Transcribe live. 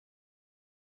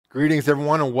Greetings,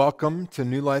 everyone, and welcome to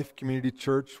NewLife Community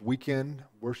Church weekend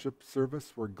worship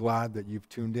service. We're glad that you've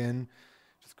tuned in.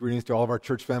 Just greetings to all of our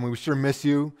church family. We sure miss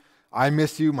you. I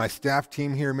miss you. My staff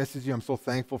team here misses you. I'm so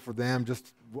thankful for them,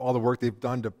 just all the work they've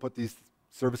done to put these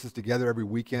services together every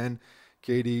weekend.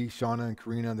 Katie, Shauna, and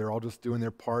Karina, they're all just doing their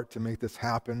part to make this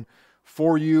happen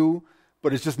for you,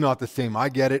 but it's just not the same. I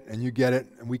get it, and you get it,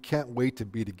 and we can't wait to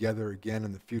be together again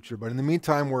in the future. But in the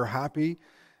meantime, we're happy.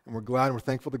 And we're glad and we're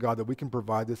thankful to God that we can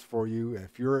provide this for you. And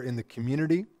if you're in the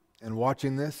community and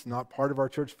watching this, not part of our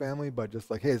church family, but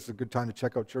just like, hey, it's a good time to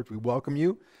check out church, we welcome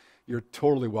you. You're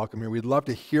totally welcome here. We'd love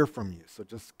to hear from you. So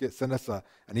just send us an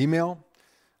email,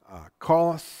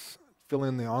 call us, fill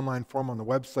in the online form on the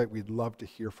website. We'd love to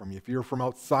hear from you. If you're from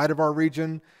outside of our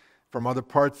region, from other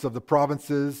parts of the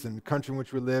provinces and the country in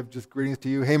which we live, just greetings to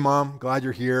you. Hey, Mom, glad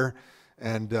you're here.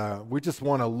 And we just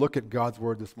want to look at God's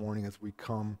Word this morning as we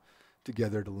come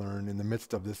together to learn in the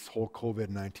midst of this whole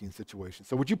COVID-19 situation.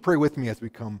 So would you pray with me as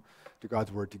we come to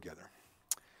God's Word together?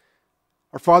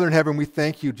 Our Father in heaven, we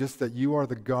thank you just that you are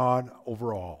the God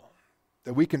over all,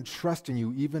 that we can trust in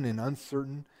you even in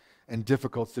uncertain and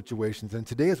difficult situations. And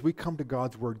today as we come to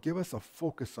God's Word, give us a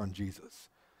focus on Jesus.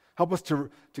 Help us to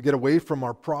get away from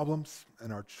our problems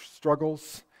and our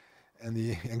struggles and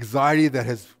the anxiety that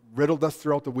has riddled us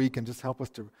throughout the week, and just help us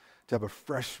to have a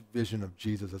fresh vision of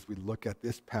Jesus as we look at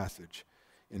this passage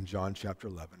in John chapter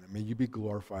 11. And may you be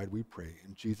glorified, we pray,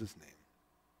 in Jesus' name.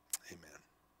 Amen.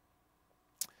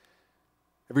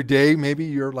 Every day, maybe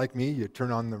you're like me, you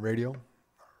turn on the radio, or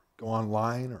go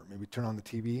online, or maybe turn on the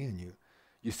TV, and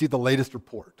you see the latest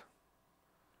report.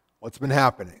 What's been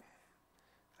happening?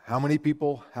 How many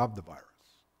people have the virus?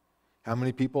 How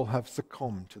many people have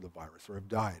succumbed to the virus or have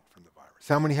died from the virus?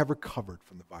 How many have recovered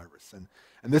from the virus? And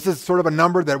this is sort of a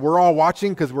number that we're all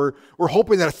watching because we're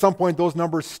hoping that at some point those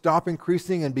numbers stop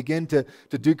increasing and begin to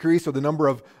decrease, or the number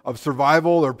of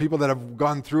survival or people that have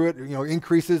gone through it,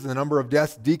 increases, and the number of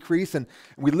deaths decrease. And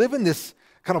we live in this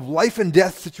kind of life and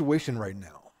death situation right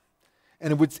now.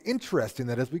 And it's interesting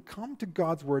that as we come to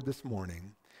God's Word this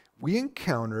morning, we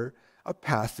encounter a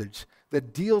passage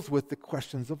that deals with the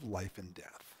questions of life and death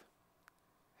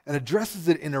and addresses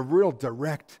it in a real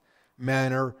direct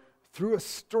manner through a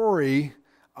story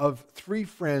of three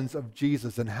friends of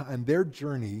Jesus and their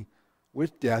journey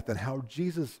with death, and how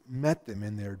Jesus met them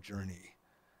in their journey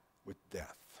with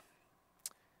death.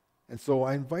 And so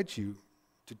I invite you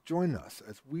to join us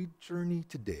as we journey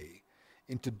today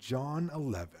into John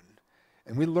 11,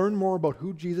 and we learn more about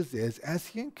who Jesus is as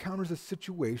he encounters a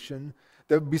situation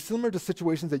that would be similar to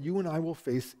situations that you and I will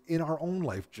face in our own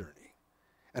life journey,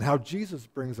 and how Jesus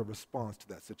brings a response to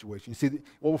that situation. You see,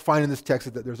 what we'll find in this text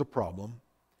is that there's a problem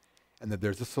and that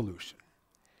there's a solution.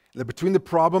 And that between the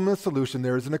problem and the solution,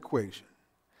 there is an equation.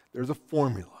 There's a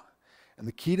formula. And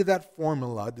the key to that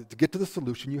formula, to get to the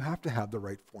solution, you have to have the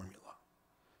right formula.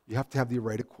 You have to have the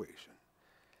right equation.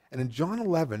 And in John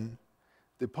 11,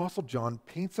 the Apostle John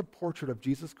paints a portrait of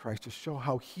Jesus Christ to show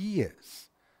how he is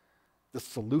the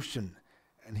solution.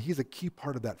 And he's a key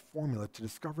part of that formula to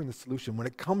discovering the solution when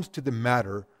it comes to the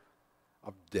matter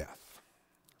of death.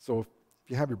 So if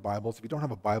you have your Bibles, if you don't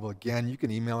have a Bible, again, you can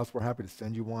email us. We're happy to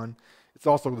send you one. It's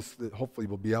also, hopefully,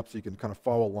 will be up so you can kind of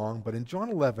follow along. But in John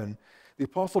 11, the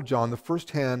Apostle John, the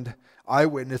first-hand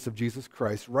eyewitness of Jesus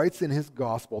Christ, writes in his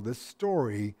gospel this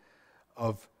story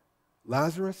of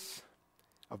Lazarus,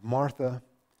 of Martha,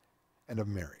 and of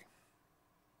Mary.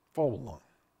 Follow along.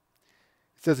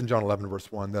 It says in John 11,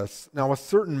 verse 1, thus, now a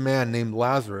certain man named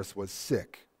Lazarus was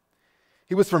sick.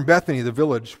 He was from Bethany, the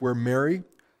village where Mary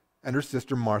and her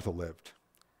sister Martha lived.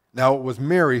 Now it was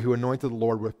Mary who anointed the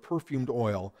Lord with perfumed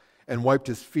oil and wiped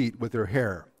his feet with her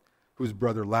hair, whose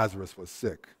brother Lazarus was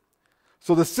sick.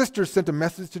 So the sisters sent a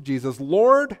message to Jesus,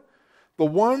 Lord, the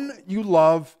one you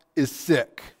love is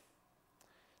sick.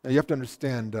 Now you have to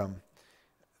understand,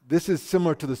 this is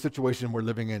similar to the situation we're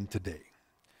living in today.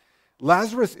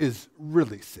 Lazarus is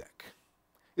really sick.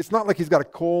 It's not like he's got a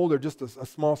cold or just a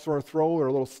small sore throat or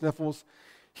a little sniffles.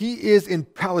 He is in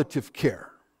palliative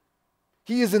care.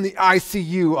 He is in the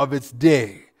ICU of its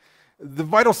day. The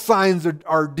vital signs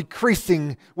are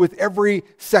decreasing with every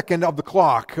second of the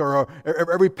clock, or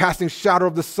every passing shadow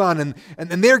of the sun. And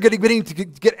they're beginning to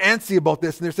get antsy about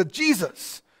this. And they said,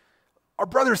 Jesus, our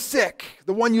brother's sick.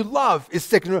 The one you love is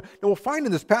sick. And we'll find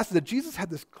in this passage that Jesus had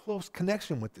this close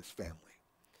connection with this family.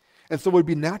 And so it would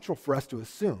be natural for us to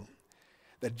assume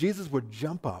that Jesus would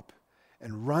jump up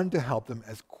and run to help them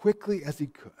as quickly as he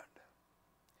could.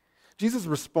 Jesus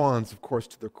responds, of course,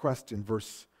 to the request in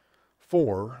verse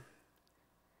 4.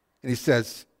 And he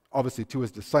says, obviously to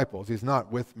his disciples, he's not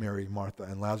with Mary, Martha,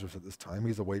 and Lazarus at this time.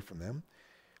 He's away from them.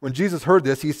 When Jesus heard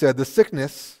this, he said, the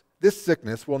sickness this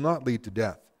sickness will not lead to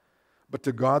death, but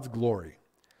to God's glory,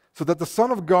 so that the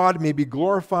Son of God may be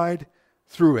glorified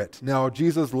through it. Now,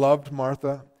 Jesus loved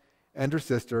Martha and her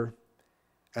sister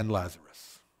and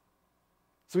Lazarus.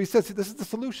 So he says, this is the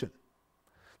solution.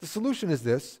 The solution is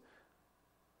this,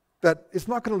 that it's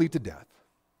not going to lead to death,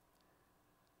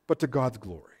 but to God's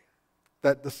glory,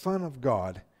 that the Son of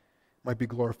God might be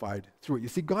glorified through it. You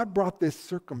see, God brought this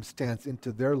circumstance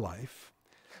into their life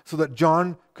so that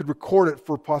John could record it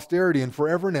for posterity and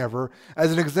forever and ever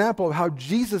as an example of how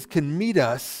Jesus can meet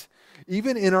us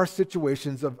even in our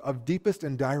situations of deepest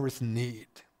and direst need.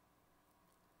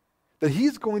 That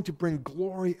he's going to bring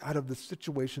glory out of the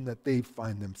situation that they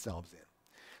find themselves in.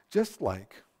 Just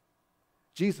like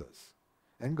Jesus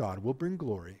and God will bring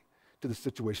glory to the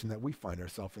situation that we find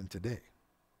ourselves in today.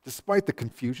 Despite the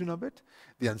confusion of it,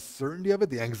 the uncertainty of it,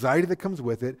 the anxiety that comes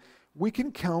with it, we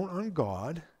can count on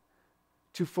God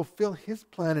to fulfill his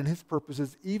plan and his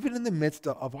purposes even in the midst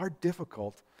of our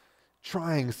difficult,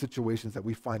 trying situations that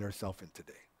we find ourselves in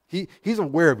today. He's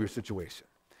aware of your situation.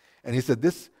 And he said,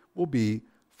 this will be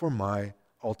for my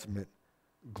ultimate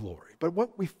glory. But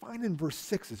what we find in verse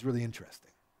 6 is really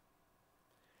interesting.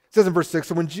 It says in verse 6,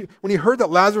 so when he heard that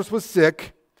Lazarus was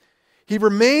sick, he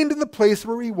remained in the place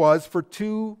where he was for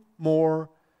 2 more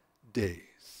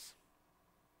days.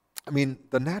 I mean,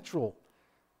 the natural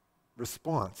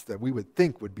response that we would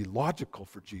think would be logical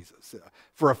for Jesus,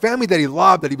 for a family that he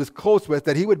loved, that he was close with,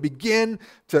 that he would begin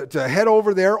to head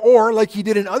over there, or like he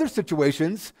did in other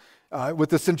situations with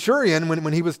the centurion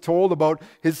when he was told about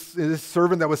his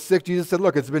servant that was sick. Jesus said,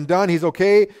 look, it's been done, he's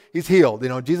okay, he's healed.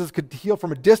 Jesus could heal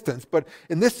from a distance, but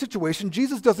in this situation,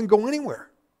 Jesus doesn't go anywhere.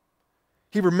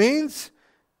 He remains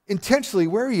intentionally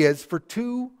where he is for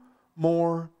 2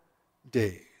 more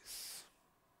days.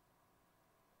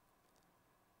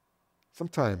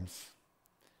 Sometimes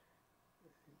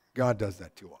God does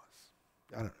that to us.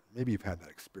 I don't know, maybe you've had that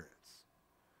experience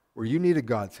where you needed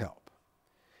God's help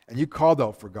and you called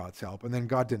out for God's help and then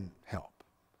God didn't help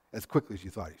as quickly as you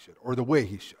thought he should or the way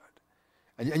he should.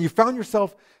 And you found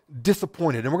yourself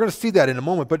disappointed. And we're going to see that in a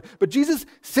moment. But Jesus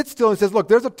sits still and says, look,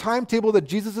 there's a timetable that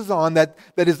Jesus is on that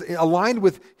is aligned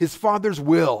with his Father's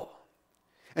will.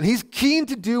 And he's keen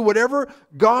to do whatever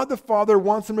God the Father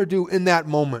wants him to do in that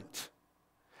moment.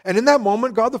 And in that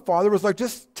moment, God the Father was like,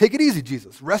 just take it easy,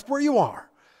 Jesus. Rest where you are.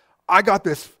 I got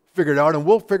this figured out, and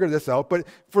we'll figure this out. But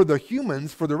for the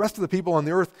humans, for the rest of the people on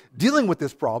the earth dealing with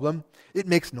this problem, it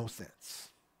makes no sense.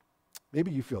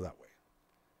 Maybe you feel that way.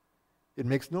 It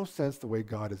makes no sense the way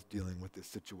God is dealing with this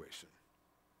situation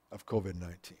of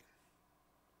COVID-19.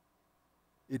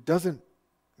 It doesn't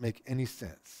make any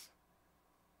sense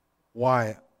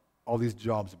why all these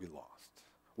jobs would be lost,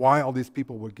 why all these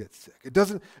people would get sick. It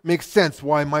doesn't make sense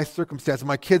why my circumstance,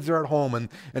 my kids are at home and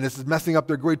this is messing up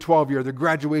their grade 12 year, their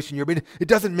graduation year. But it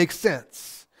doesn't make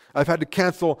sense. I've had to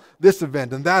cancel this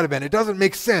event and that event. It doesn't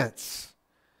make sense.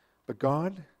 But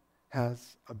God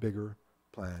has a bigger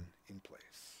plan in place.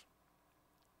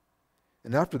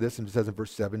 And after this, and it says in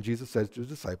verse 7, Jesus says to his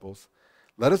disciples,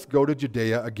 let us go to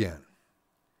Judea again.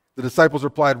 The disciples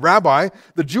replied, Rabbi,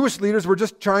 the Jewish leaders were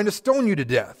just trying to stone you to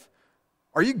death.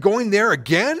 Are you going there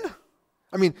again?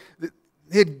 I mean,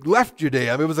 they had left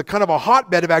Judea. It was a kind of a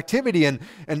hotbed of activity. And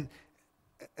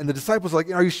the disciples were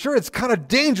like, are you sure it's kind of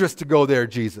dangerous to go there,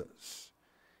 Jesus?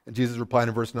 And Jesus replied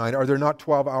in verse 9, are there not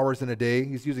 12 hours in a day?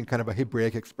 He's using kind of a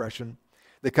Hebraic expression.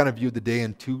 They kind of viewed the day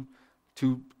in two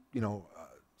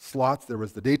slots. There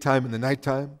was the daytime and the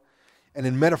nighttime. And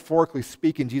in metaphorically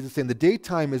speaking, Jesus is saying the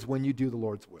daytime is when you do the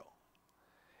Lord's will.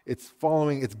 It's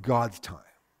God's time.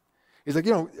 He's like,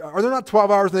 are there not 12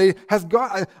 hours in a day?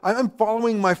 I'm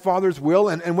following my Father's will,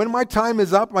 and when my time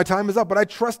is up, but I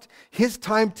trust his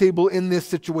timetable in this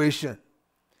situation.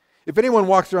 If anyone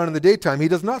walks around in the daytime, he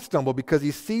does not stumble because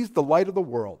he sees the light of the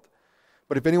world.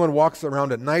 But if anyone walks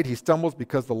around at night, he stumbles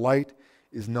because the light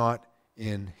is not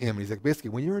in him. He's like,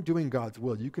 basically, when you're doing God's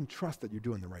will, you can trust that you're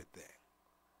doing the right thing.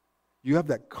 You have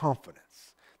that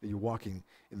confidence that you're walking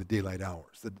in the daylight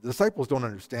hours. The disciples don't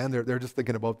understand. They're just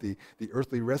thinking about the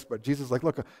earthly risk. But Jesus is like,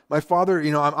 look, my Father,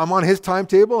 I'm on his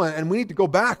timetable, and we need to go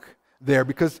back there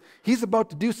because he's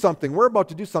about to do something. We're about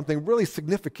to do something really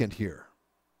significant here.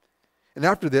 And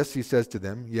after this, he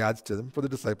adds to them, for the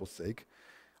disciples' sake,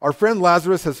 our friend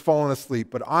Lazarus has fallen asleep,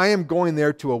 but I am going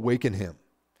there to awaken him.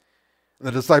 And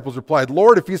the disciples replied,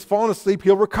 Lord, if he's fallen asleep,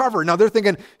 he'll recover. Now they're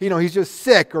thinking, he's just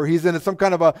sick or he's in some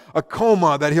kind of a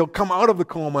coma, that he'll come out of the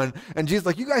coma. And Jesus is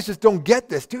like, you guys just don't get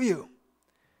this, do you?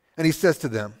 And he says to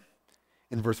them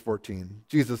in verse 14,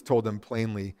 Jesus told them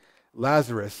plainly,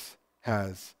 Lazarus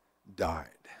has died.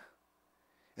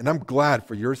 And I'm glad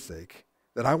for your sake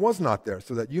that I was not there,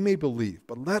 so that you may believe.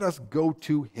 But let us go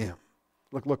to him.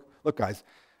 Look, guys.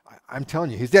 I'm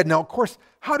telling you, he's dead. Now, of course,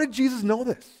 how did Jesus know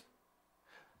this?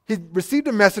 He received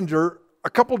a messenger a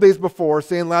couple days before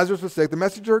saying Lazarus was sick. The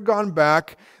messenger had gone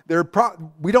back.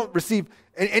 We don't receive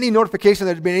any notification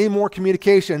that there's been any more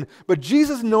communication, but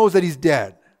Jesus knows that he's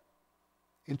dead.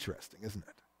 Interesting, isn't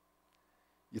it?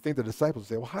 You think the disciples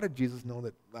say, well, how did Jesus know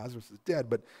that Lazarus is dead?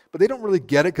 But they don't really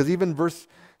get it, because even verse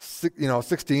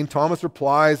 16, Thomas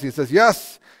replies, he says,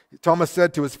 yes, Thomas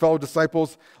said to his fellow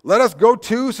disciples, let us go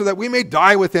too so that we may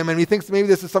die with him. And he thinks maybe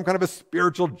this is some kind of a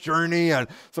spiritual journey and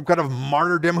some kind of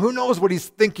martyrdom. Who knows what he's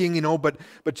thinking, but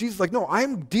Jesus is like, no,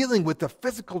 I'm dealing with a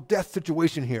physical death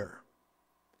situation here.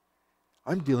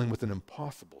 I'm dealing with an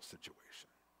impossible situation.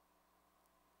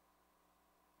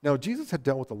 Now, Jesus had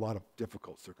dealt with a lot of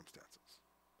difficult circumstances.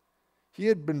 He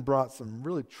had been brought some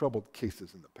really troubled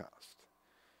cases in the past.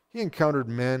 He encountered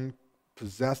men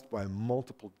possessed by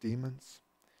multiple demons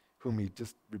whom he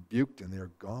just rebuked and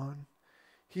they're gone.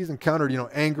 He's encountered,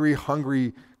 angry,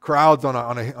 hungry crowds on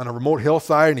a remote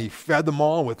hillside, and he fed them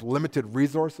all with limited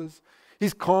resources.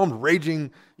 He's calmed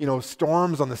raging,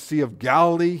 storms on the Sea of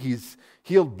Galilee. He's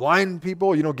healed blind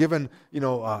people, given,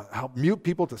 helped mute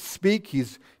people to speak.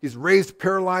 He's raised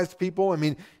paralyzed people. I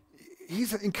mean,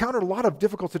 he's encountered a lot of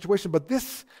difficult situations, but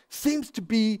this seems to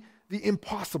be the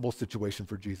impossible situation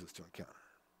for Jesus to encounter.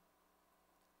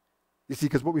 You see,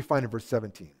 because what we find in verse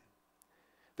 17,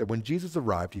 that when Jesus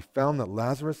arrived, he found that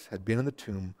Lazarus had been in the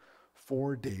tomb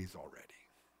 4 days already.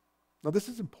 Now, this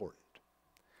is important.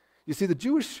 You see, the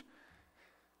Jewish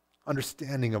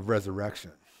understanding of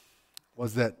resurrection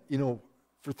was that,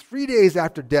 for 3 days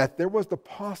after death, there was the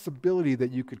possibility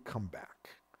that you could come back.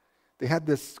 They had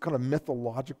this kind of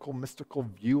mystical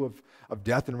view of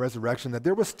death and resurrection, that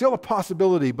there was still a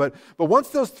possibility, but once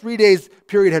those 3 days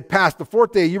period had passed, the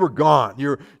fourth day you were gone.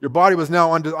 Your body was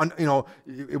now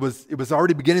it was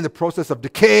already beginning the process of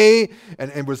decay,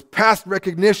 and was past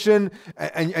recognition,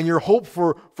 and your hope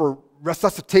for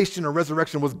resuscitation or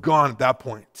resurrection was gone at that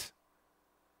point.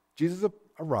 Jesus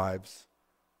arrives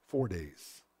 4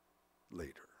 days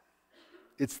later.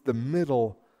 It's the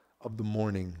middle of the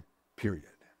morning period.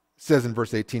 It says in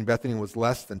verse 18, Bethany was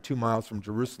less than 2 miles from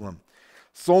Jerusalem.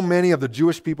 So many of the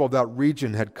Jewish people of that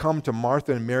region had come to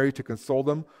Martha and Mary to console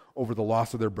them over the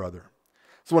loss of their brother.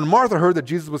 So when Martha heard that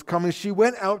Jesus was coming, she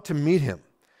went out to meet him.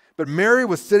 But Mary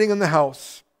was sitting in the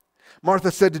house.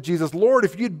 Martha said to Jesus, Lord,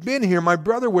 if you'd been here, my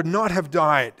brother would not have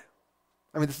died.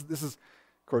 I mean, this is,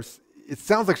 of course, it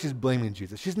sounds like she's blaming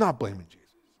Jesus. She's not blaming Jesus.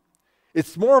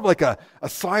 It's more of like a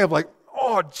sigh of like,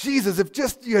 oh, Jesus, if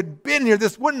just you had been here,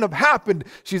 this wouldn't have happened.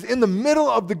 She's in the middle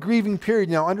of the grieving period.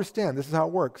 Now, understand, this is how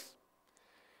it works.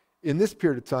 In this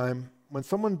period of time, when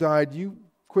someone died, you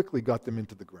quickly got them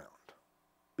into the ground.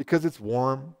 Because it's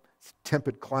warm, it's a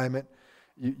tepid climate,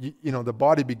 the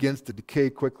body begins to decay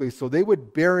quickly, so they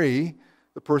would bury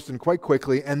the person quite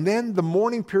quickly, and then the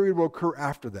mourning period will occur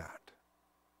after that,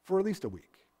 for at least a week.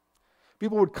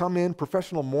 People would come in,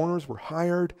 professional mourners were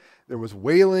hired, there was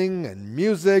wailing and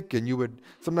music, and you would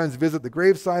sometimes visit the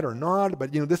gravesite or not,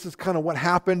 but this is kind of what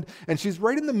happened, and she's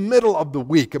right in the middle of the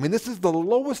week. I mean, this is the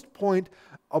lowest point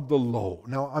of the low.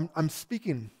 Now, I'm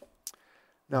speaking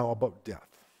now about death.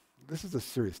 This is a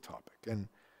serious topic, and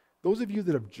those of you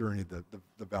that have journeyed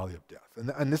the valley of death,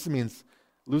 and this means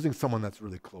losing someone that's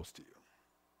really close to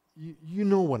you, you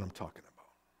know what I'm talking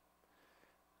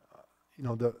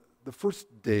about. The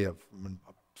first day of when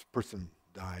a person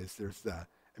dies, there's that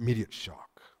immediate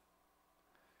shock.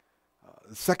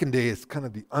 The second day is kind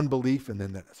of the unbelief, and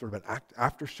then that sort of an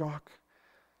aftershock.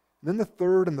 And then the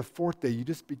third and the fourth day, you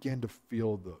just begin to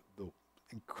feel the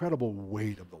incredible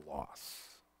weight of the loss.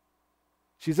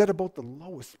 She's at about the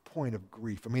lowest point of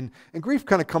grief. I mean, and grief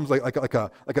kind of comes like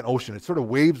an ocean. It sort of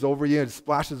waves over you, it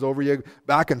splashes over you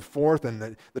back and forth,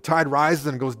 and the tide rises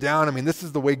and goes down. I mean, this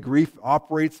is the way grief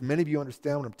operates. Many of you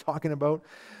understand what I'm talking about.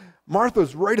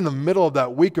 Martha's right in the middle of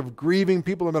that week of grieving.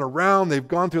 People have been around. They've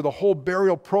gone through the whole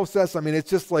burial process. I mean, it's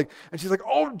just like, and she's like,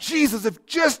 oh, Jesus, if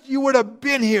just you would have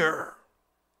been here,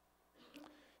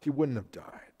 he wouldn't have died.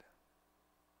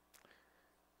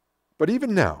 But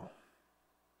even now,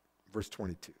 verse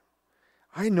 22,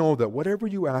 I know that whatever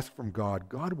you ask from God,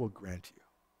 God will grant you.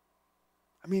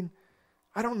 I mean,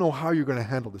 I don't know how you're going to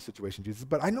handle this situation, Jesus,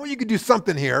 but I know you could do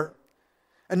something here.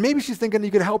 And maybe she's thinking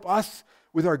you could help us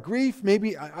with our grief.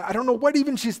 Maybe, I don't know what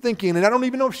even she's thinking, and I don't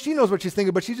even know if she knows what she's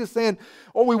thinking, but she's just saying,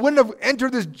 oh, we wouldn't have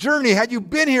entered this journey had you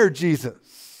been here,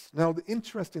 Jesus. Now,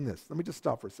 interesting this. Let me just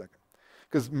stop for a second,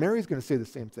 because Mary's going to say the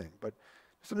same thing, but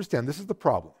just understand, this is the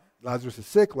problem. Lazarus is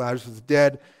sick, Lazarus is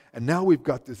dead, and now we've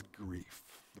got this grief,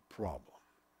 the problem.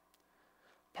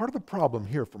 Part of the problem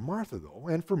here for Martha, though,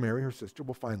 and for Mary, her sister,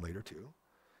 we'll find later too,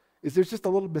 is there's just a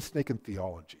little mistaken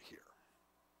theology here.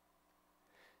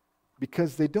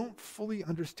 Because they don't fully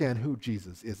understand who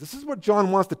Jesus is. This is what John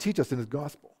wants to teach us in his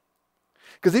gospel.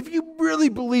 Because if you really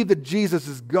believe that Jesus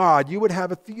is God, you would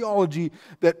have a theology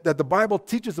that the Bible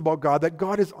teaches about God, that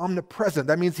God is omnipresent.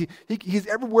 That means he's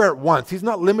everywhere at once. He's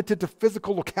not limited to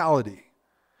physical locality.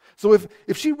 So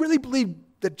if she really believed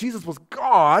that Jesus was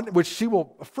God, which she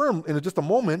will affirm in just a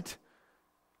moment,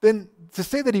 then to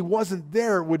say that he wasn't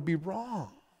there would be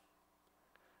wrong.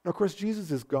 Now, of course, Jesus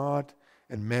is God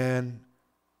and man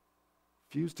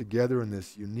fused together in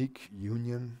this unique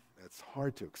union that's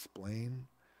hard to explain.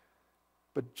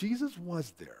 But Jesus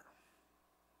was there.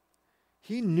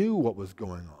 He knew what was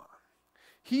going on.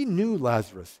 He knew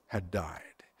Lazarus had died.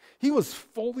 He was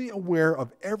fully aware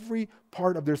of every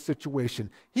part of their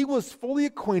situation. He was fully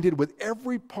acquainted with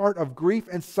every part of grief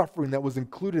and suffering that was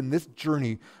included in this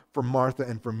journey for Martha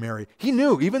and for Mary. He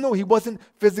knew, even though he wasn't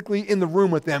physically in the room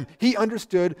with them, he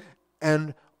understood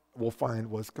and we'll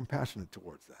find was compassionate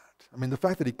towards that. I mean, the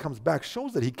fact that he comes back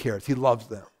shows that he cares, he loves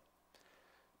them.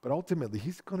 But ultimately,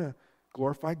 he's going to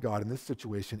glorify God in this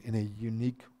situation in a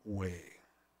unique way.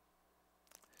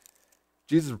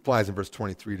 Jesus replies in verse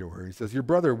 23 to her. He says, your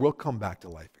brother will come back to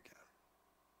life again.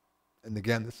 And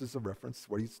again, this is a reference to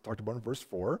what he's talked about in verse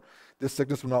 4. This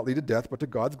sickness will not lead to death, but to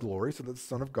God's glory, so that the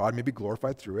Son of God may be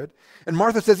glorified through it. And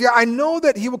Martha says, yeah, I know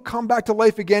that he will come back to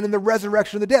life again in the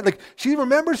resurrection of the dead. Like, she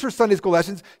remembers her Sunday school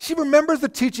lessons. She remembers the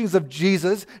teachings of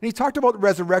Jesus. And he talked about the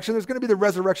resurrection. There's going to be the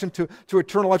resurrection to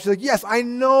eternal life. She's like, yes, I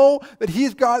know that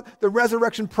he's got the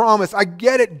resurrection promise. I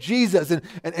get it, Jesus.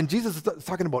 And Jesus is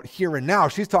talking about here and now.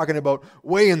 She's talking about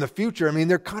way in the future. I mean,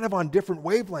 they're kind of on different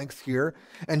wavelengths here.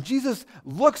 And Jesus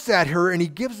looks at her and he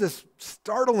gives this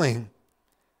startling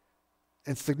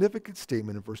and significant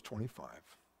statement in verse 25.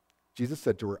 Jesus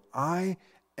said to her, I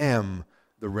am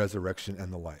the resurrection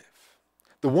and the life.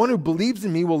 The one who believes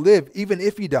in me will live even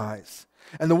if he dies.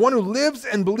 And the one who lives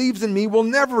and believes in me will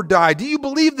never die. Do you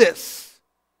believe this?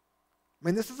 I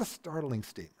mean, this is a startling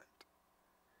statement.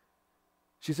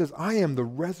 She says, I am the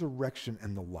resurrection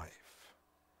and the life.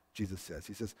 Jesus says,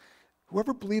 he says,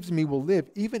 whoever believes in me will live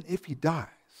even if he dies.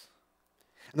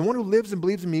 And the one who lives and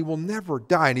believes in me will never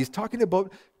die. And he's talking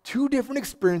about two different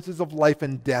experiences of life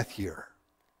and death here,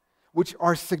 which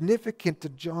are significant to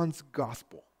John's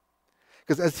gospel.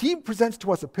 Because as he presents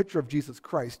to us a picture of Jesus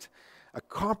Christ, a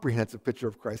comprehensive picture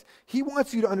of Christ, he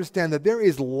wants you to understand that there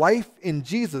is life in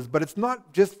Jesus, but it's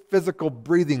not just physical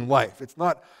breathing life. It's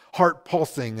not heart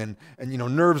pulsing and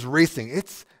nerves racing.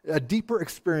 It's a deeper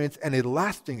experience and a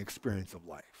lasting experience of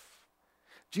life.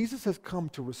 Jesus has come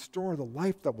to restore the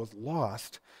life that was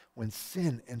lost when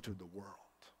sin entered the world.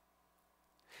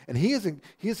 And he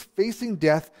is facing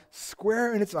death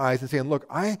square in its eyes and saying, look,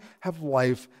 I have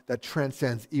life that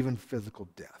transcends even physical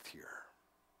death here.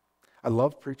 I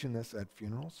love preaching this at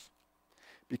funerals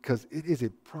because it is a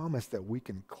promise that we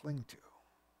can cling to.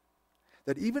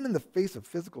 That even in the face of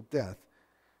physical death,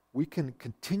 we can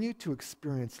continue to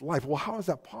experience life. Well, how is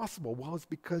that possible? Well, it's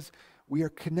because we are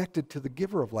connected to the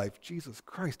giver of life, Jesus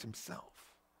Christ himself.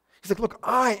 He's like, look,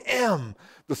 I am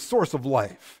the source of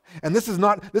life. And this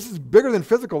is bigger than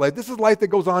physical life. This is life that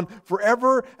goes on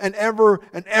forever and ever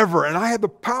and ever. And I have the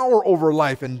power over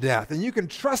life and death. And you can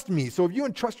trust me. So if you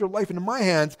entrust your life into my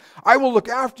hands, I will look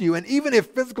after you. And even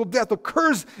if physical death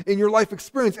occurs in your life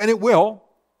experience, and it will,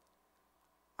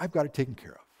 I've got it taken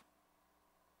care of.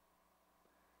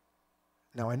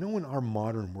 Now, I know in our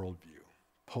modern worldview,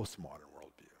 postmodern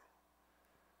worldview,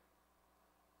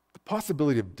 the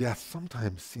possibility of death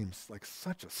sometimes seems like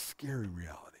such a scary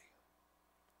reality.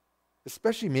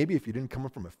 Especially maybe if you didn't come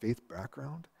up from a faith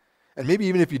background. And maybe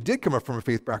even if you did come up from a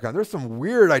faith background, there's some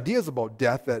weird ideas about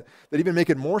death that even make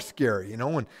it more scary,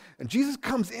 And Jesus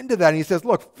comes into that and he says,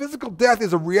 look, physical death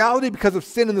is a reality because of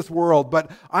sin in this world,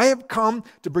 but I have come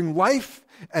to bring life,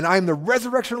 and I am the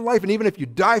resurrection of life, and even if you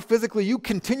die physically, you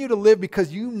continue to live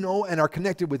because you know and are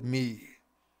connected with me.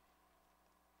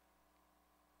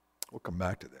 We'll come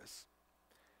back to this.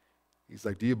 He's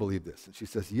like, do you believe this? And she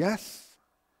says, yes,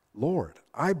 Lord,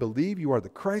 I believe you are the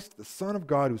Christ, the Son of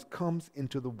God who comes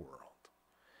into the world.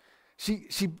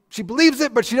 She believes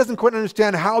it, but she doesn't quite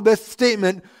understand how this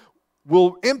statement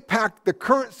will impact the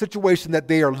current situation that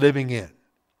they are living in.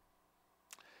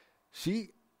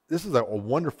 This is a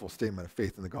wonderful statement of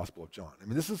faith in the Gospel of John. I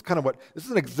mean, this is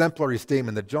an exemplary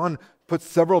statement that John puts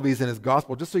several of these in his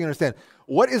Gospel, just so you understand.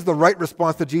 What is the right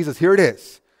response to Jesus? Here it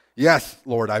is. Yes,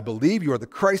 Lord, I believe you are the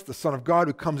Christ, the Son of God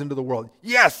who comes into the world.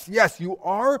 Yes, you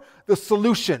are the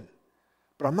solution.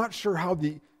 But I'm not sure how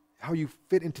how you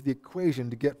fit into the equation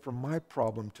to get from my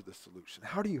problem to the solution.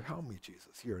 How do you help me,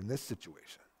 Jesus, here in this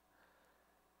situation?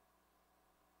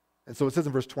 And so it says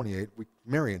in verse 28,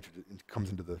 Mary comes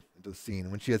into the scene.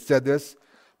 And when she had said this,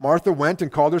 Martha went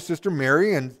and called her sister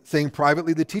Mary, and saying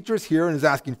privately, the teacher is here and is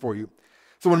asking for you.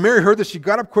 So when Mary heard this, she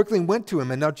got up quickly and went to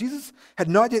him. And now Jesus had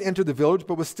not yet entered the village,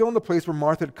 but was still in the place where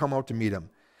Martha had come out to meet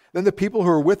him. Then the people who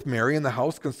were with Mary in the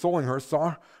house, consoling her,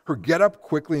 saw her get up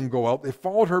quickly and go out. They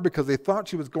followed her because they thought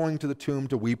she was going to the tomb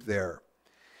to weep there.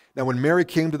 Now when Mary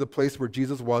came to the place where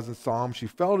Jesus was and saw him, she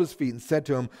fell at his feet and said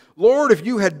to him, Lord, if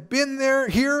you had been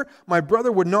here, my brother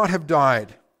would not have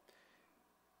died.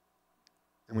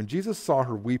 And when Jesus saw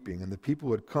her weeping, and the people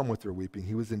who had come with her weeping,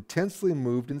 he was intensely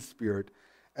moved in spirit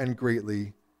and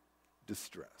greatly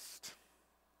distressed.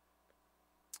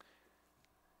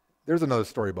 There's another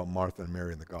story about Martha and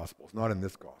Mary in the Gospels, not in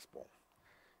this Gospel.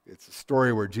 It's a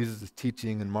story where Jesus is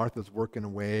teaching and Martha's working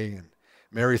away, and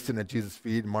Mary's sitting at Jesus'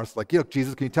 feet, and Martha's like, look,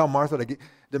 Jesus, can you tell Martha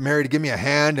to Mary to give me a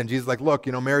hand? And Jesus is like, look,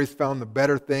 Mary's found the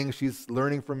better thing. She's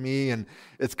learning from me. And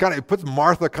it puts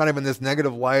Martha kind of in this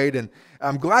negative light. And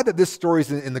I'm glad that this story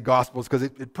is in the Gospels because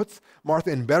it puts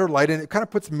Martha in better light, and it kind of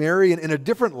puts Mary in a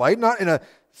different light, not in a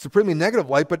supremely negative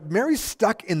light, but Mary's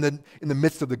stuck in the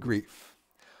midst of the grief.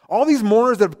 All these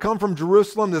mourners that have come from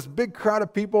Jerusalem, this big crowd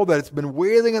of people that's been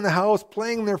wailing in the house,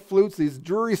 playing their flutes, these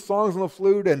dreary songs on the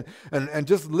flute, and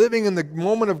just living in the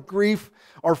moment of grief,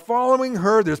 are following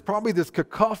her. There's probably this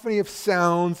cacophony of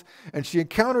sounds, and she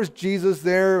encounters Jesus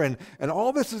there, and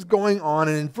all this is going on.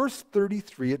 And in verse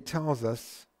 33, it tells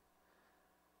us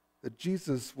that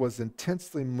Jesus was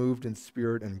intensely moved in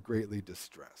spirit and greatly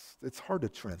distressed. It's hard to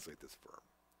translate this verb.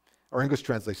 Our English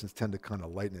translations tend to kind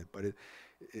of lighten it, but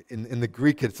in the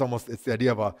Greek, it's the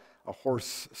idea of a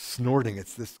horse snorting.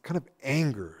 It's this kind of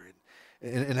anger,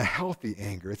 and a healthy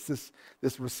anger. It's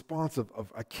this response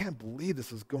of I can't believe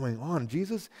this is going on.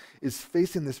 Jesus is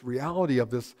facing this reality of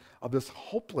this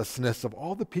hopelessness of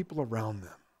all the people around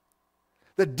them.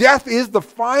 That death is the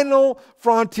final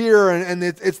frontier, and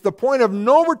it's the point of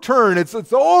no return. It's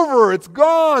over. It's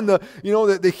gone.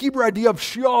 The Hebrew idea of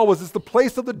Sheol was the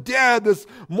place of the dead, this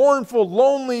mournful,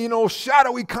 lonely,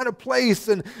 shadowy kind of place,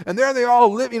 and there they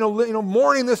all live,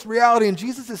 mourning this reality. And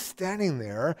Jesus is standing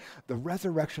there, the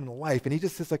resurrection of life, and he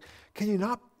just says, like, do you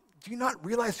not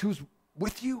realize who's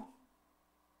with you?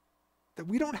 That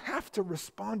we don't have to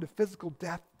respond to physical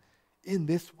death in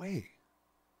this way.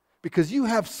 Because you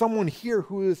have someone here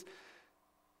who is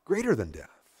greater than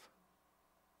death.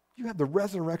 You have the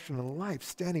resurrection and life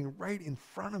standing right in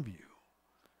front of you.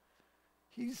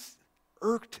 He's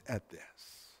irked at this.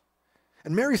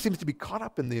 And Mary seems to be caught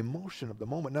up in the emotion of the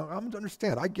moment. Now, I'm to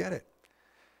understand, I get it.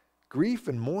 Grief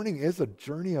and mourning is a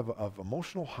journey of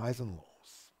emotional highs and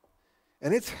lows.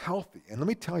 And it's healthy. And let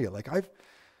me tell you, like I've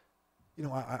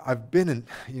been in,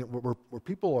 where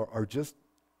people are just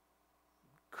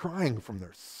crying from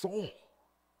their soul.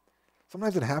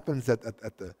 Sometimes it happens at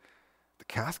the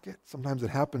casket. Sometimes it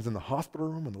happens in the hospital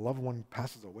room when the loved one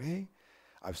passes away.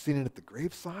 I've seen it at the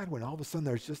graveside when all of a sudden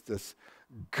there's just this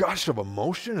gush of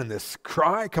emotion and this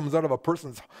cry comes out of a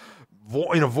person's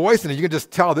voice, and you can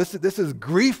just tell this is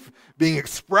grief being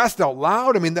expressed out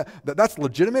loud. I mean, that's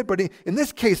legitimate, but in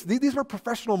this case, these were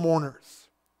professional mourners.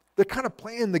 They're kind of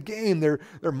playing the game. They're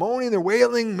moaning, they're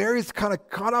wailing. Mary's kind of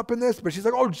caught up in this, but she's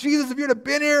like, oh, Jesus, if you'd have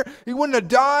been here, he wouldn't have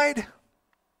died.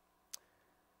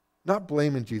 Not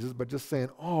blaming Jesus, but just saying,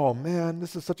 oh, man,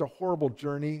 this is such a horrible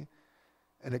journey,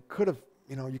 and it could have,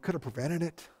 you could have prevented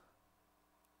it.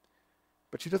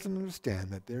 But she doesn't understand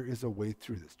that there is a way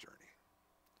through this journey.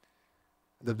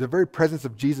 The very presence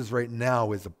of Jesus right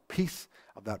now is a piece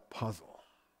of that puzzle.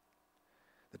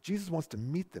 That Jesus wants to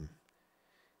meet them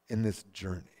in this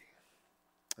journey.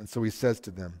 And so he says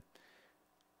to them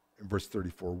in verse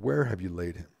 34, where have you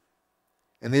laid him?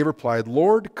 And they replied,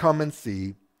 Lord, come and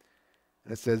see.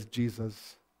 And it says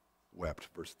Jesus wept,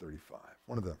 verse 35.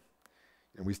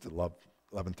 We used to love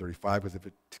 11:35 because if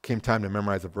it came time to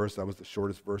memorize a verse, that was the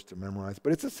shortest verse to memorize.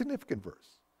 But it's a significant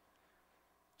verse.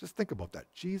 Just think about that.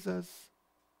 Jesus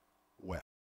wept.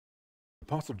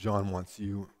 Apostle John wants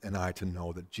you and I to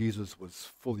know that Jesus was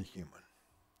fully human.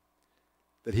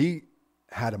 That he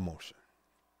had emotion.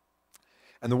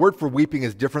 And the word for weeping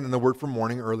is different than the word for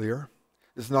mourning earlier.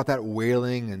 This is not that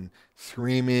wailing and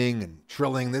screaming and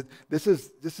trilling. This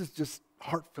is just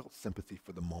heartfelt sympathy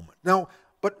for the moment. Now,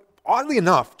 but oddly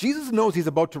enough, Jesus knows he's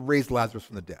about to raise Lazarus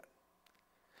from the dead.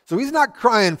 So he's not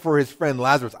crying for his friend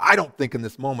Lazarus, I don't think, in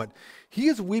this moment. He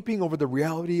is weeping over the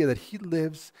reality that he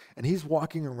lives and he's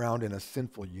walking around in a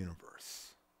sinful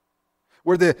universe.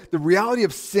 Where the reality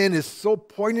of sin is so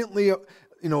poignantly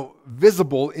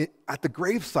visible at the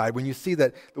graveside when you see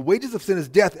that the wages of sin is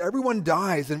death. Everyone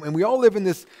dies, and we all live in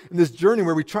this journey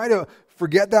where we try to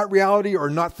forget that reality or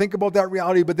not think about that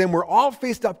reality, but then we're all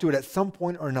faced up to it at some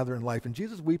point or another in life. And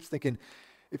Jesus weeps thinking,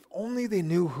 if only they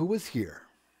knew who was here.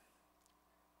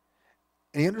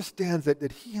 And he understands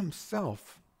that he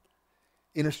himself,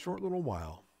 in a short little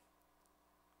while,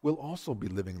 will also be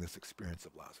living this experience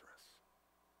of Lazarus.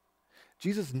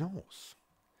 Jesus knows.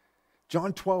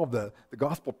 John 12, the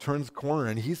gospel turns the corner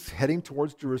and he's heading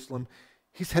towards Jerusalem.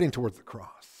 He's heading towards the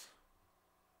cross.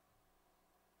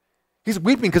 He's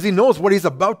weeping because he knows what he's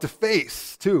about to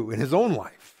face, too, in his own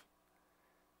life.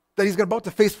 That he's about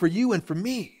to face for you and for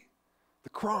me, the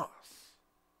cross.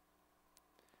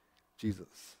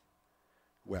 Jesus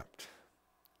wept.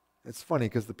 It's funny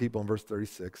because the people in verse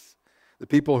 36, the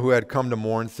people who had come to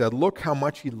mourn said, look how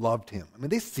much he loved him. I mean,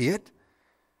 they see it.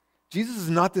 Jesus is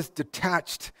not this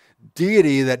detached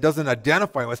deity that doesn't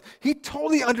identify with us. He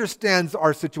totally understands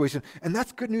our situation, and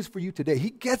that's good news for you today. He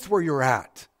gets where you're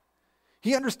at.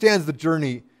 He understands the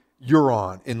journey you're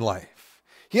on in life.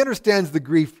 He understands the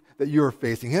grief that you're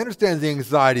facing. He understands the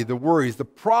anxiety, the worries, the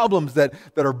problems that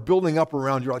are building up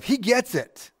around your life. He gets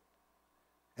it,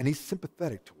 and he's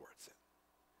sympathetic towards it.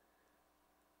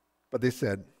 But they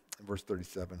said, in verse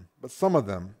 37, but some of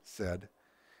them said,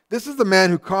 this is the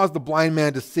man who caused the blind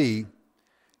man to see.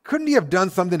 Couldn't he have done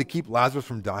something to keep Lazarus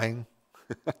from dying?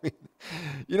 I mean,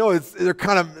 they're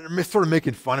kind of sort of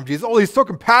making fun of Jesus. Oh, he's so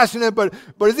compassionate, but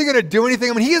is he going to do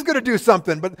anything? I mean, he is going to do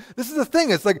something. But this is the thing.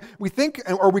 It's like we think,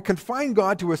 or we confine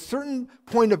God to a certain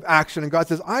point of action, and God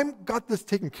says, I've got this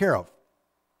taken care of,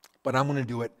 but I'm going to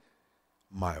do it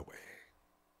my way.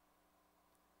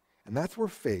 And that's where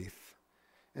faith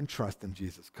and trust in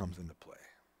Jesus comes into play.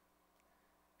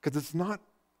 Because it's not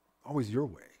always your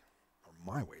way or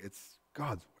my way. It's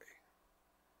God's way.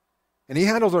 And he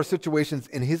handles our situations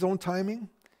in his own timing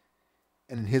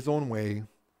and in his own way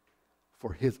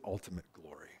for his ultimate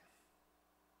glory.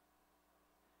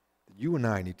 You and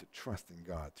I need to trust in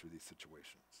God through these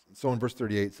situations. And so in verse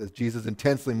 38 it says, Jesus,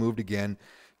 intensely moved again,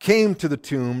 came to the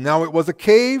tomb. Now it was a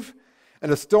cave,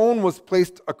 and a stone was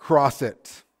placed across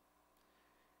it.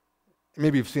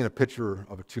 Maybe you've seen a picture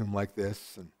of a tomb like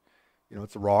this, and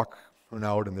it's a rock thrown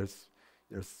out, and there's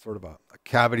sort of a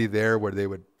cavity there where they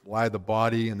would lie the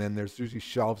body, and then there's usually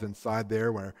shelves inside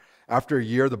there where after a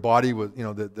year the body was,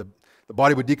 the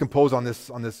body would decompose on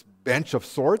this bench of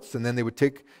sorts, and then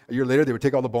a year later they would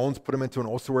take all the bones, put them into an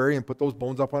ossuary, and put those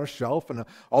bones up on a shelf, and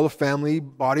all the family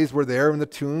bodies were there in the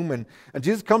tomb, and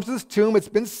Jesus comes to this tomb. It's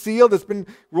been sealed, it's been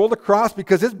rolled across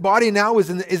because his body now is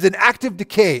in active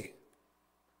decay.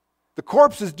 The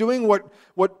corpse is doing what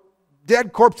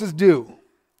dead corpses do.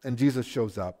 And Jesus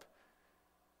shows up.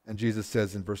 And Jesus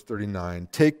says in verse 39,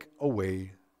 take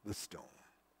away the stone.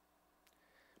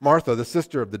 Martha, the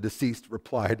sister of the deceased,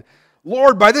 replied,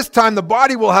 Lord, by this time the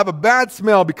body will have a bad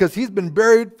smell because he's been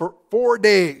buried for 4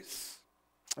 days.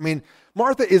 I mean,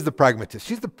 Martha is the pragmatist.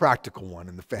 She's the practical one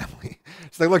in the family.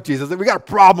 She's like, look, Jesus, we got a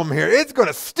problem here. It's going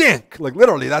to stink. Like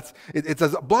literally, it's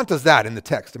as blunt as that in the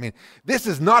text. I mean, this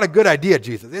is not a good idea,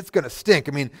 Jesus. It's going to stink.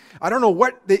 I mean, I don't know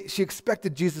what she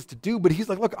expected Jesus to do, but he's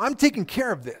like, look, I'm taking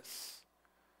care of this.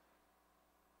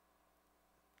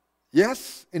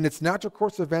 Yes, in its natural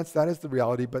course of events, that is the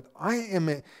reality, but I am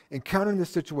encountering this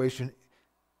situation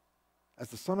as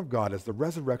the Son of God, as the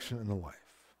resurrection and the life.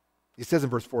 He says in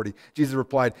verse 40, Jesus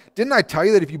replied, didn't I tell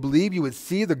you that if you believe, you would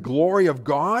see the glory of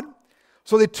God?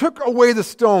 So they took away the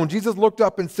stone. Jesus looked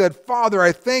up and said, Father,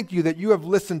 I thank you that you have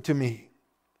listened to me.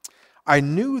 I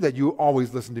knew that you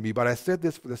always listen to me, but I said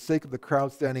this for the sake of the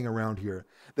crowd standing around here,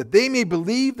 that they may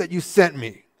believe that you sent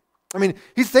me. I mean,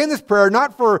 he's saying this prayer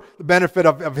not for the benefit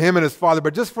of him and his Father,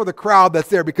 but just for the crowd that's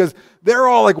there, because they're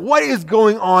all like, what is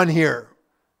going on here?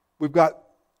 We've got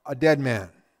a dead man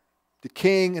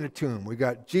decaying in a tomb. We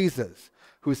got Jesus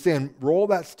who's saying, roll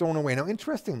that stone away. Now,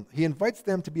 interesting, he invites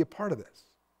them to be a part of this.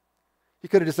 He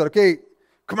could have just said, okay,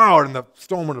 come out, and the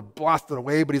stone would have blasted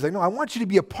away, but he's like, no, I want you to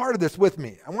be a part of this with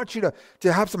me. I want you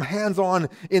to have some hands-on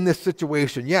in this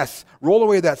situation. Yes, roll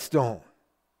away that stone.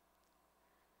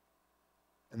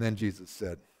 And then Jesus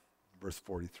said, verse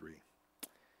 43,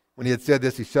 when he had said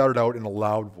this, he shouted out in a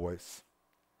loud voice,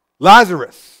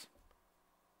 Lazarus,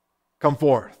 come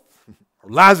forth. Or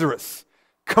Lazarus,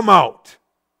 come out.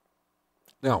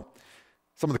 Now,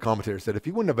 some of the commentators said if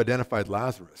he wouldn't have identified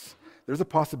Lazarus, there's a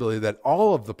possibility that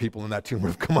all of the people in that tomb would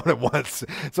have come out at once.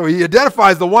 So he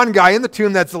identifies the one guy in the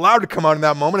tomb that's allowed to come out in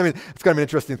that moment. I mean, it's kind of an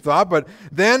interesting thought. But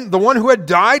then the one who had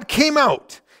died came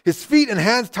out, his feet and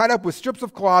hands tied up with strips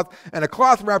of cloth and a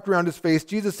cloth wrapped around his face.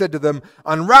 Jesus said to them,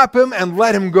 unwrap him and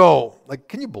let him go. Like,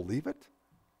 can you believe it?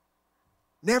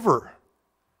 Never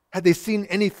had they seen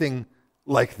anything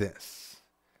like this.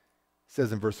 It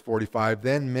says in verse 45,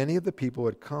 then many of the people who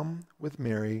had come with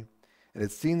Mary and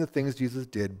had seen the things Jesus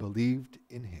did believed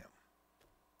in him.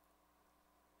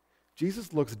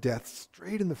 Jesus looks death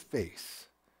straight in the face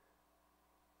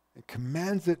and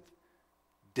commands it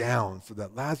down so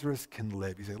that Lazarus can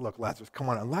live. He said, look, Lazarus, come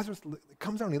on. And Lazarus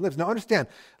comes down and he lives. Now understand,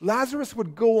 Lazarus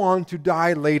would go on to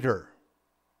die later.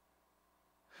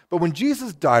 But when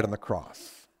Jesus died on the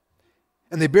cross,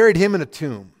 and they buried him in a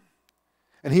tomb,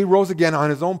 and he rose again on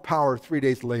his own power 3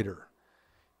 days later,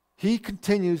 he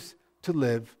continues to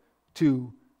live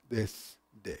to this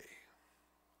day.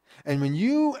 And when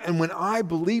you and when I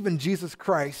believe in Jesus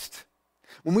Christ,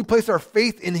 when we place our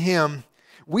faith in him,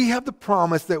 we have the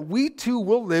promise that we too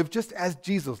will live just as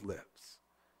Jesus lives,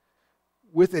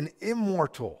 with an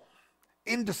immortal,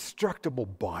 indestructible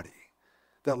body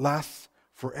that lasts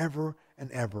forever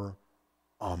and ever.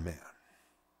 Amen.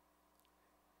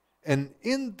 And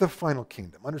in the final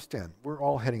kingdom, understand, we're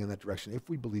all heading in that direction if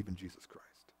we believe in Jesus Christ.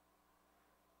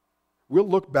 We'll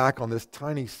look back on this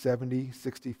tiny 70,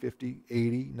 60, 50,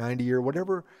 80, 90 year,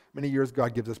 whatever many years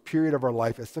God gives us, period of our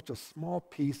life as such a small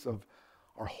piece of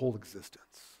our whole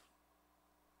existence.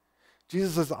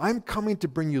 Jesus says, I'm coming to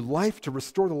bring you life, to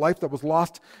restore the life that was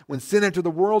lost when sin entered the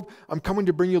world. I'm coming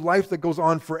to bring you life that goes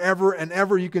on forever and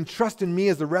ever. You can trust in me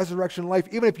as the resurrection life.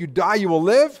 Even if you die, you will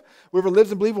live. Whoever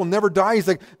lives and believes will never die. He's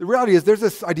like, the reality is there's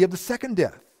this idea of the second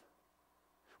death,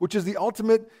 which is the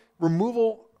ultimate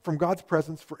removal from God's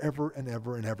presence forever and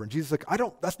ever and ever. And Jesus is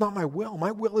like, that's not my will.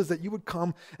 My will is that you would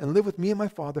come and live with me and my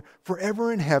Father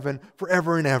forever in heaven,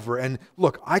 forever and ever. And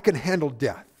look, I can handle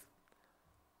death.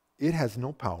 It has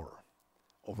no power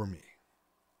over me.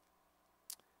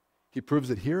 He proves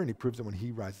it here, and he proves it when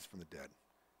he rises from the dead.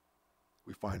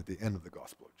 We find at the end of the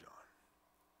Gospel of John.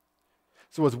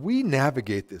 So as we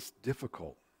navigate this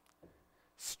difficult,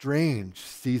 strange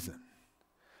season,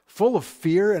 full of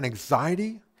fear and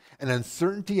anxiety and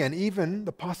uncertainty and even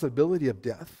the possibility of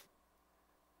death,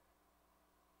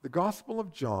 the Gospel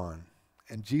of John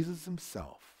and Jesus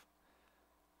himself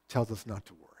tells us not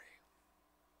to worry,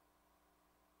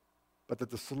 but that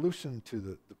the solution to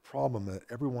the problem that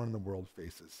everyone in the world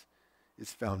faces is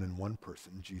found in one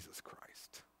person, Jesus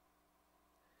Christ.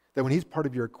 That when he's part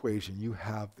of your equation, you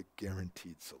have the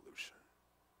guaranteed solution.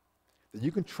 That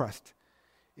you can trust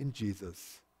in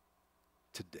Jesus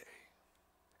today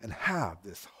and have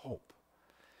this hope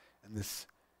and this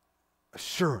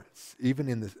assurance, even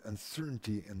in the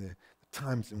uncertainty and the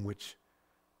times in which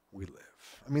we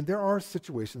live. I mean, there are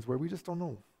situations where we just don't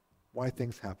know why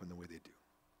things happen the way they do.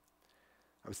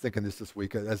 I was thinking this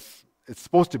week, as it's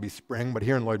supposed to be spring, but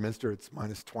here in Lloydminster it's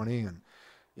minus 20 and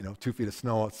 2 feet of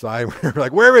snow outside. We're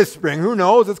like, where is spring? Who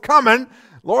knows? It's coming.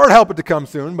 Lord help it to come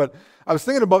soon. But I was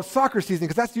thinking about soccer season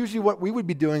because that's usually what we would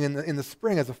be doing in the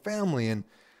spring as a family. And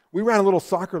we ran a little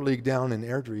soccer league down in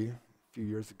Airdrie a few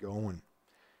years ago, and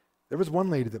there was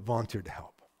one lady that volunteered to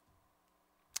help.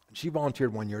 And she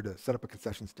volunteered one year to set up a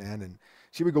concession stand, and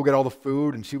she would go get all the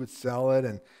food and she would sell it.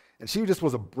 And she just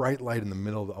was a bright light in the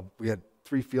middle. We had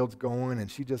 3 fields going, and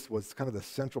she just was kind of the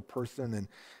central person, and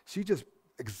she just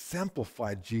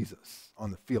exemplified Jesus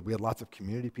on the field. We had lots of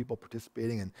community people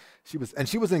participating, and she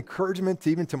was an encouragement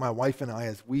even to my wife and I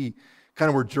as we kind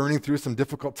of were journeying through some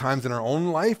difficult times in our own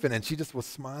life, and she just was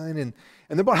smiling. And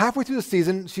then about halfway through the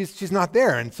season, she's not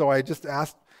there, and so I just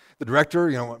asked the director.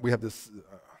 We have this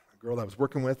girl that I was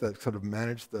working with that sort of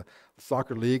managed the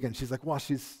soccer league, and she's like, "Well,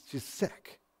 she's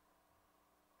sick."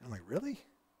 And I'm like, "Really?"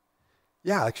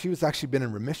 Yeah, like she was actually been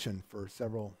in remission for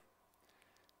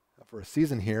a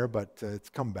season here, but it's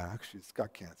come back. She's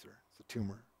got cancer. It's a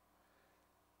tumor.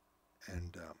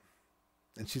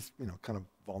 And she's, kind of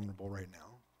vulnerable right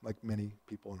now, like many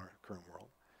people in our current world.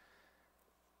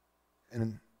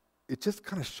 And it just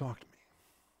kind of shocked me.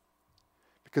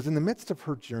 Because in the midst of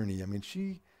her journey,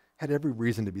 she had every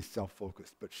reason to be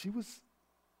self-focused, but she was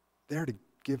there to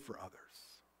give for others.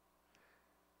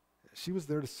 She was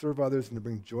there to serve others and to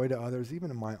bring joy to others,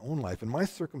 even in my own life. And my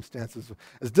circumstances,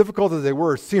 as difficult as they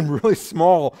were, seemed really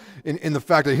small in the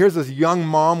fact that here's this young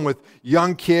mom with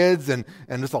young kids and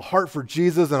just a heart for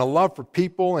Jesus and a love for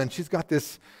people. And she's got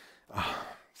this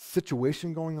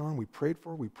situation going on. We prayed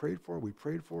for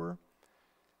her.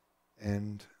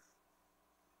 And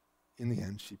in the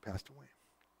end, she passed away.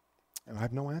 And I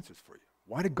have no answers for you.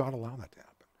 Why did God allow that to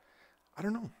happen? I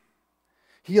don't know.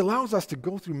 He allows us to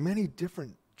go through many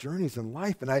different journeys in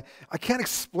life, and I can't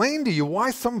explain to you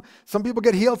why some people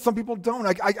get healed, some people don't.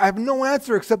 I have no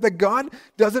answer except that God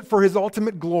does it for his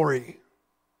ultimate glory.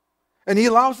 And he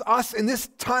allows us in this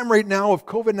time right now of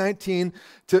COVID-19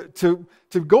 to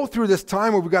go through this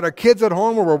time where we've got our kids at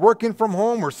home, where we're working from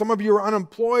home, where some of you are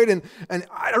unemployed, and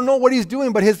I don't know what he's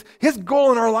doing, but his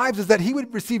goal in our lives is that he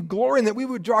would receive glory and that we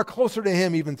would draw closer to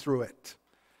him even through it.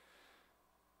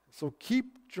 So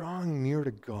keep drawing near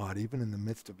to God even in the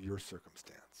midst of your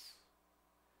circumstance.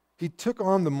 He took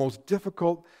on the most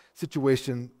difficult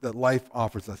situation that life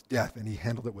offers us, death, and he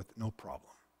handled it with no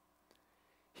problem.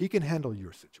 He can handle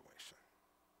your situation.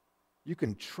 You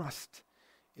can trust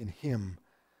in him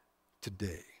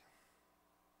today.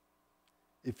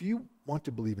 If you want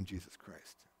to believe in Jesus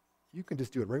Christ, you can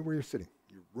just do it right where you're sitting,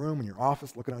 in your room, in your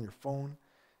office, looking on your phone.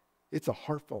 It's a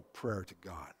heartfelt prayer to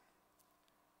God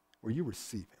where you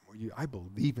receive him, where I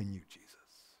believe in you, Jesus.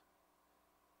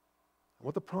 And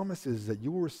what the promise is that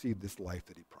you will receive this life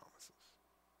that he promises.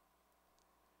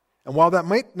 And while that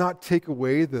might not take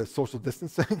away the social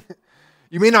distancing,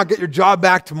 you may not get your job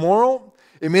back tomorrow,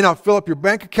 it may not fill up your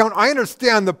bank account. I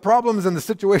understand the problems and the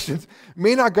situations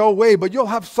may not go away, but you'll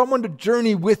have someone to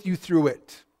journey with you through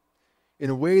it in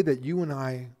a way that you and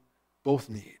I both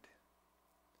need.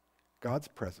 God's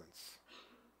presence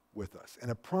with us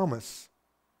and a promise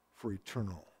for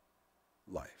eternal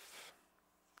life.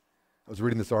 I was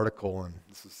reading this article, and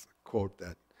this is a quote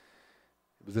that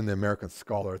it was in the American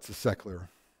Scholar. It's a secular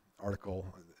article.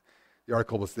 The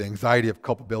article was The Anxiety of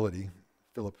Culpability.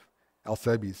 Philip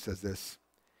Alsabi says this: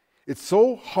 "It's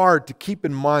so hard to keep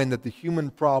in mind that the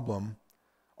human problem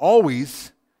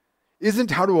always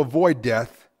isn't how to avoid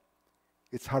death,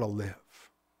 it's how to live."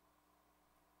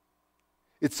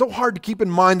 It's so hard to keep in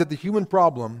mind that the human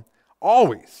problem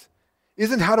always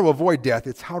isn't how to avoid death,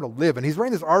 it's how to live. And he's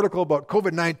writing this article about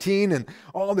COVID-19 and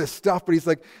all this stuff, but he's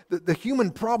like, the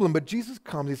human problem, but Jesus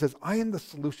comes, he says, I am the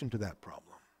solution to that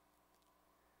problem.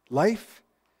 Life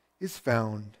is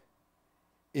found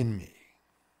in me.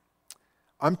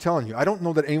 I'm telling you, I don't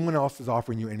know that anyone else is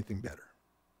offering you anything better.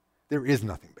 There is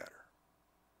nothing better.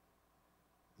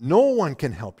 No one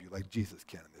can help you like Jesus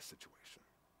can in this situation.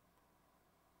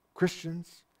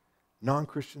 Christians,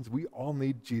 non-Christians, we all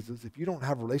need Jesus. If you don't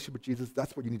have a relationship with Jesus,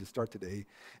 that's what you need to start today.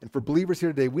 And for believers here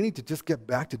today, we need to just get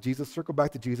back to Jesus, circle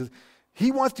back to Jesus.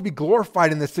 He wants to be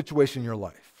glorified in this situation in your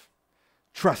life.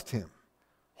 Trust him.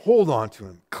 Hold on to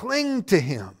him. Cling to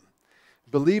him.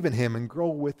 Believe in him and grow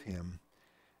with him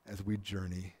as we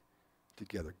journey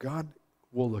together. God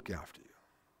will look after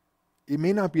you. It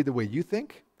may not be the way you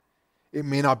think. It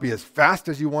may not be as fast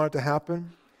as you want it to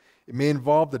happen. It may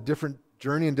involve a different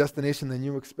journey and destination than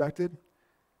you expected,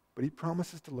 but he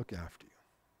promises to look after you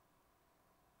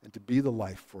and to be the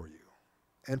life for you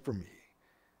and for me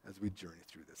as we journey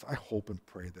through this. I hope and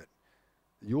pray that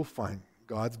you'll find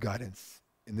God's guidance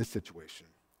in this situation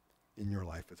in your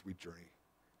life as we journey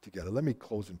together. Let me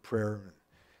close in prayer, and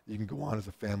you can go on as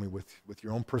a family with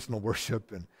your own personal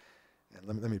worship, and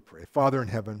let me pray. Father in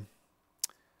heaven,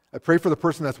 I pray for the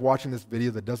person that's watching this video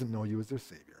that doesn't know you as their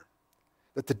Savior,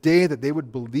 that today that they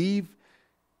would believe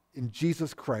in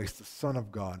Jesus Christ, the Son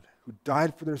of God, who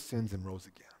died for their sins and rose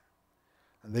again.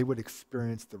 And they would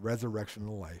experience the resurrection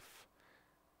of life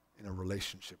in a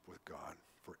relationship with God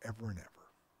forever and ever.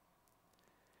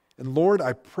 And Lord,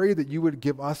 I pray that you would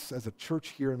give us as a church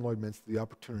here in Lloydminster the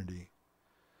opportunity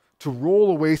to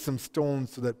roll away some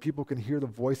stones so that people can hear the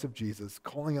voice of Jesus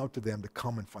calling out to them to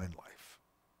come and find life.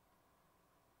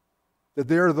 That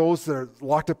there are those that are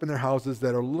locked up in their houses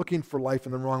that are looking for life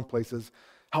in the wrong places.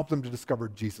 Help them to discover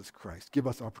Jesus Christ. Give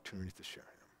us opportunities to share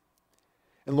him.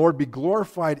 And Lord, be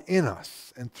glorified in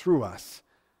us and through us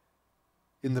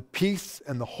in the peace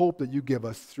and the hope that you give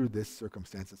us through this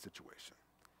circumstance and situation.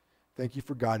 Thank you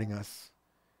for guiding us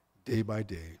day by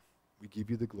day. We give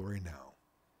you the glory now.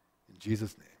 In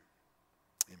Jesus' name,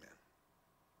 amen.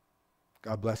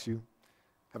 God bless you.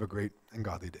 Have a great and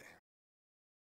godly day.